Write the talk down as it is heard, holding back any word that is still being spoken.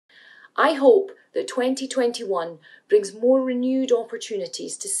I hope that 2021 brings more renewed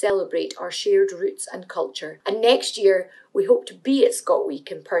opportunities to celebrate our shared roots and culture. And next year, we hope to be at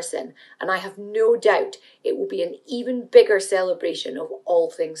ScotWeek in person, and I have no doubt it will be an even bigger celebration of all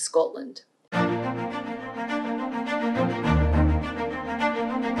things Scotland.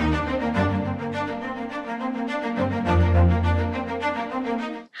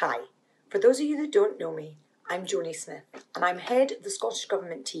 Hi, for those of you that don't know me, I'm Joni Smith, and I'm head of the Scottish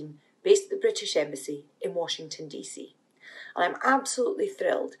Government team based at the British Embassy in Washington DC. And I'm absolutely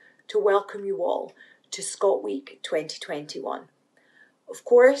thrilled to welcome you all to ScotWeek 2021. Of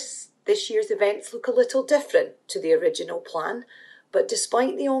course, this year's events look a little different to the original plan, but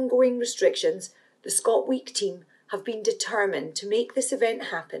despite the ongoing restrictions, the ScotWeek team have been determined to make this event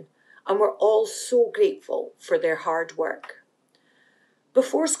happen, and we're all so grateful for their hard work.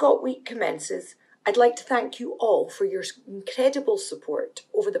 Before ScotWeek commences, I'd like to thank you all for your incredible support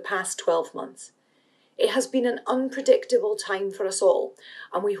over the past 12 months. It has been an unpredictable time for us all,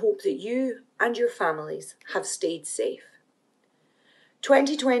 and we hope that you and your families have stayed safe.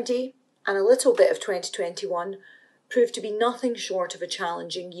 2020 and a little bit of 2021 proved to be nothing short of a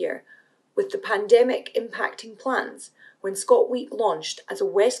challenging year, with the pandemic impacting plans when ScotWeek launched as a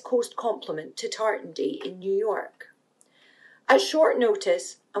West Coast complement to Tartan Day in New York. At short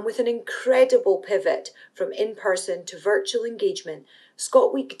notice, and with an incredible pivot from in-person to virtual engagement,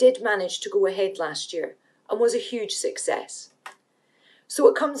 ScotWeek did manage to go ahead last year and was a huge success. So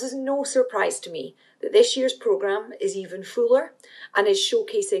it comes as no surprise to me that this year's programme is even fuller and is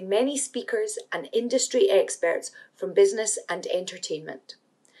showcasing many speakers and industry experts from business and entertainment.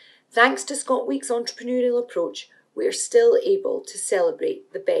 Thanks to ScotWeek's entrepreneurial approach, we are still able to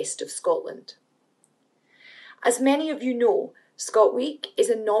celebrate the best of Scotland. As many of you know, ScotWeek is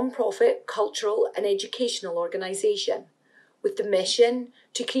a non-profit cultural and educational organisation with the mission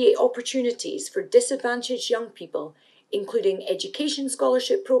to create opportunities for disadvantaged young people, including education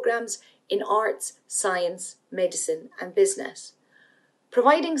scholarship programmes in arts, science, medicine and business.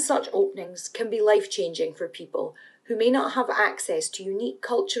 Providing such openings can be life-changing for people who may not have access to unique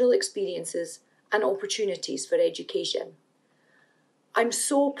cultural experiences and opportunities for education. I'm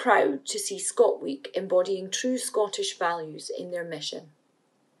so proud to see ScotWeek embodying true Scottish values in their mission.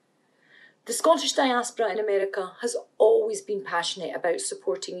 The Scottish diaspora in America has always been passionate about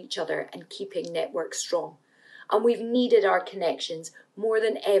supporting each other and keeping networks strong, and we've needed our connections more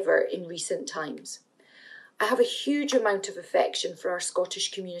than ever in recent times. I have a huge amount of affection for our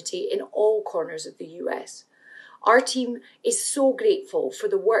Scottish community in all corners of the US. Our team is so grateful for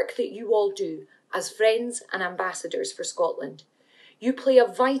the work that you all do as friends and ambassadors for Scotland. You play a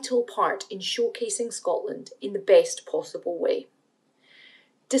vital part in showcasing Scotland in the best possible way.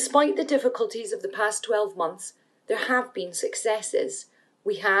 Despite the difficulties of the past 12 months, there have been successes.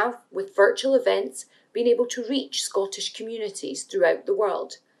 We have, with virtual events, been able to reach Scottish communities throughout the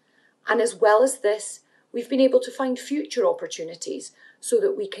world. And as well as this, we've been able to find future opportunities so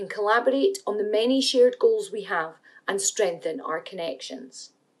that we can collaborate on the many shared goals we have and strengthen our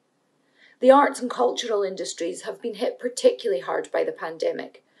connections. The arts and cultural industries have been hit particularly hard by the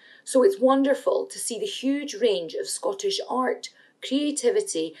pandemic, so it's wonderful to see the huge range of Scottish art,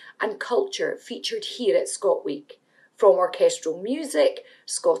 creativity and culture featured here at ScotWeek, from orchestral music,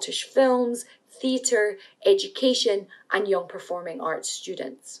 Scottish films, theatre, education and young performing arts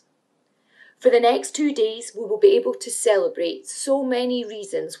students. For the next 2 days, we will be able to celebrate so many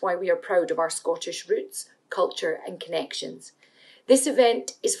reasons why we are proud of our Scottish roots, culture and connections. This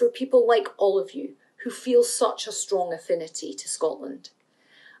event is for people like all of you who feel such a strong affinity to Scotland.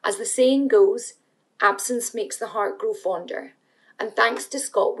 As the saying goes, absence makes the heart grow fonder, and thanks to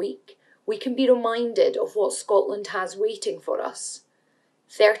ScotWeek, we can be reminded of what Scotland has waiting for us.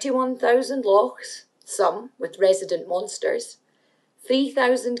 31,000 lochs, some with resident monsters,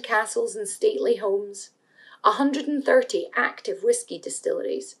 3,000 castles and stately homes, 130 active whisky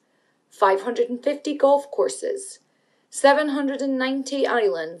distilleries, 550 golf courses, 790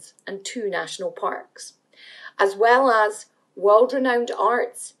 islands and 2 national parks, as well as world-renowned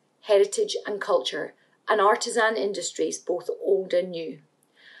arts, heritage and culture, and artisan industries both old and new.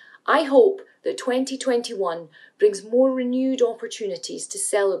 I hope that 2021 brings more renewed opportunities to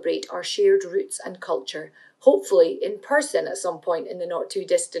celebrate our shared roots and culture, hopefully in person at some point in the not too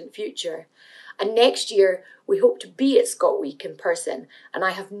distant future. And next year, we hope to be at ScotWeek in person, and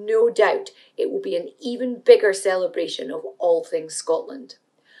I have no doubt it will be an even bigger celebration of all things Scotland.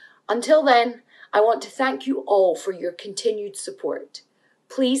 Until then, I want to thank you all for your continued support.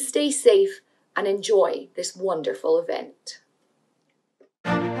 Please stay safe and enjoy this wonderful event.